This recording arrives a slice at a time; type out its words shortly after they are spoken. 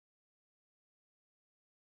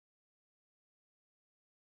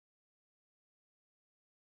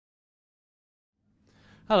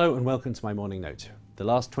Hello and welcome to my morning note. The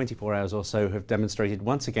last 24 hours or so have demonstrated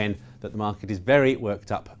once again that the market is very worked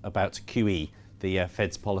up about QE, the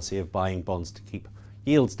Fed's policy of buying bonds to keep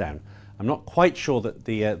yields down. I'm not quite sure that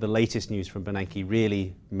the latest news from Bernanke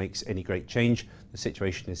really makes any great change. The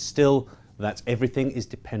situation is still that everything is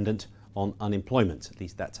dependent on unemployment. At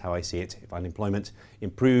least that's how I see it. If unemployment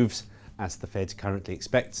improves as the Fed currently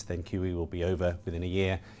expects, then QE will be over within a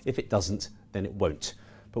year. If it doesn't, then it won't.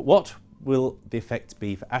 But what will the effect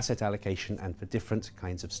be for asset allocation and for different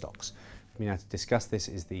kinds of stocks? With me now to discuss this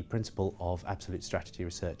is the Principal of Absolute Strategy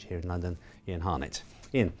Research here in London, Ian Harnett.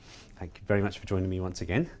 Ian, thank you very much for joining me once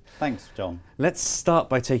again. Thanks, John. Let's start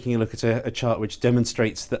by taking a look at a chart which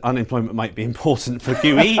demonstrates that unemployment might be important for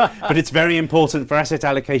QE, but it's very important for asset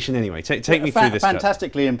allocation anyway. Take me through this.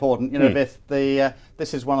 Fantastically important. You know, if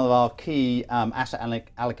this is one of our key asset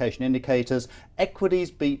allocation indicators. Equities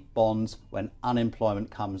beat bonds when unemployment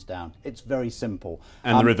comes down. It's very simple.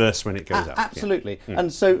 And the reverse when it goes up. Absolutely. Yeah.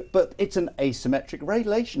 And so, but it's an asymmetric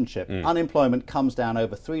relationship. Unemployment comes down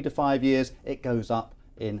over 3 to 5 years. It goes up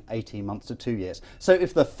in 18 months to 2 years. So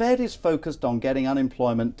if the Fed is focused on getting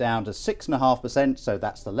unemployment down to 6.5%, so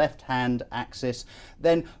that's the left-hand axis,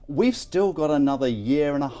 then we've still got another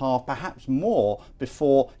year and a half, perhaps more,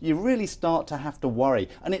 before you really start to have to worry.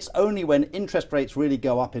 And it's only when interest rates really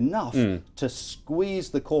go up enough to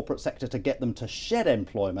squeeze the corporate sector to get them to shed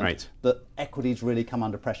employment that equities really come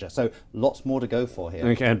under pressure. So lots more to go for here.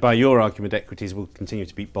 Okay, and by your argument, equities will continue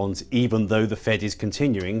to beat bonds even though the Fed is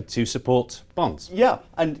continuing to support bonds. Yeah.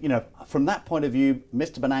 And, you know, from that point of view,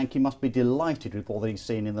 Mr. Bernanke must be delighted with what he's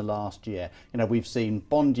seen in the last year. You know, we've seen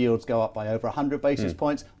bond yields go up by over 100 basis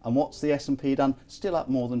points, and what's the S&P done? Still up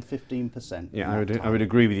more than 15%. Yeah, I would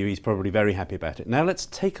agree with you. He's probably very happy about it. Now let's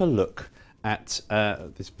take a look at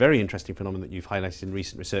this very interesting phenomenon that you've highlighted in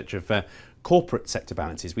recent research of corporate sector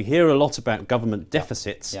balances. We hear a lot about government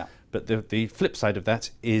deficits, but the flip side of that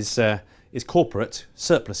is corporate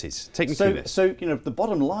surpluses. Take me through this. So, you know, the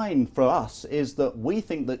bottom line for us is that we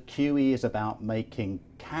think that QE is about making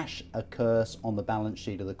cash a curse on the balance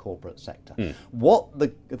sheet of the corporate sector. What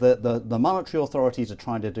the monetary authorities are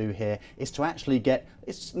trying to do here is to actually get,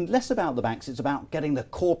 it's less about the banks, it's about getting the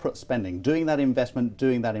corporate spending, doing that investment,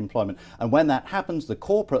 doing that employment. And when that happens, the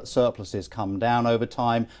corporate surpluses come down over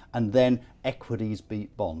time, and then equities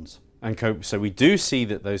beat bonds. And so we do see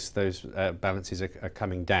that those balances are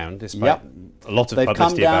coming down, despite a lot of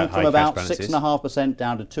publicity about high cash balances. They've come down from about 6.5%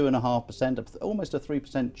 down to 2.5%, almost a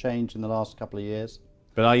 3% change in the last couple of years.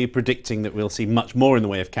 But are you predicting that we'll see much more in the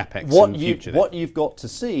way of capex in the future? What you've got to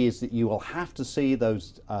see is that you will have to see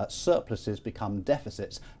those surpluses become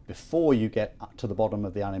deficits before you get up to the bottom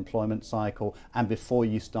of the unemployment cycle and before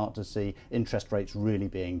you start to see interest rates really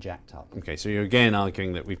being jacked up. Okay, so you're again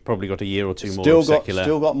arguing that we've probably got a year or two more of secular...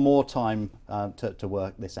 Still got more time to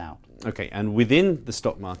work this out. Okay, and within the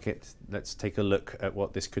stock market, let's take a look at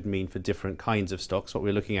what this could mean for different kinds of stocks. What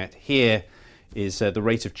we're looking at here is the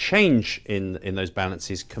rate of change in those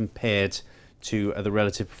balances compared to the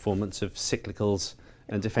relative performance of cyclicals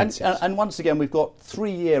and defensives. And once again, we've got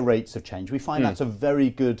 3-year rates of change. We find that's a very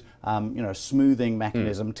good, you know, smoothing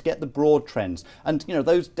mechanism to get the broad trends. And you know,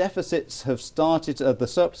 those deficits have started, the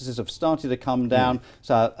surpluses have started to come down.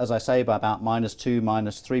 So as I say, by about -2,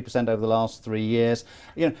 -3% over the last 3 years.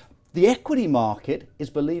 You know, the equity market is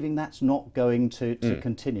believing that's not going to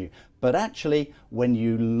continue. But actually, when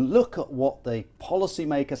you look at what the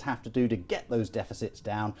policymakers have to do to get those deficits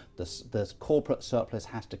down, the corporate surplus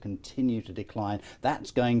has to continue to decline. That's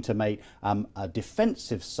going to make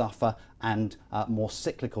defensive suffer and more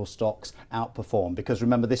cyclical stocks outperform. Because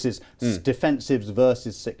remember, this is defensives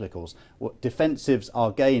versus cyclicals. Defensives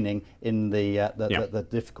are gaining in the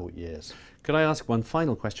difficult years. Could I ask one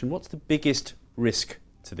final question? What's the biggest risk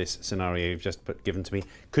to this scenario you've just given to me?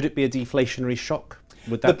 Could it be a deflationary shock?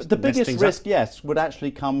 Would that the biggest risk, yes, would actually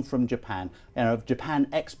come from Japan. You know, Japan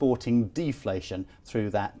exporting deflation through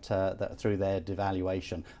through their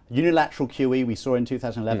devaluation. Unilateral QE we saw in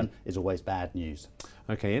 2011 is always bad news.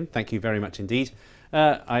 Okay, Ian, thank you very much indeed.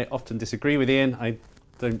 I often disagree with Ian. I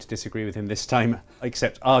don't disagree with him this time,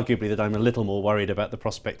 except arguably that I'm a little more worried about the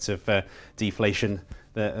prospects of deflation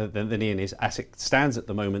than Ian is. As it stands at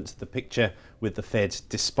the moment, the picture with the Fed,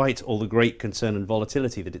 despite all the great concern and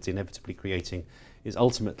volatility that it's inevitably creating, is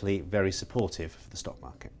ultimately very supportive for the stock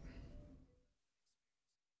market.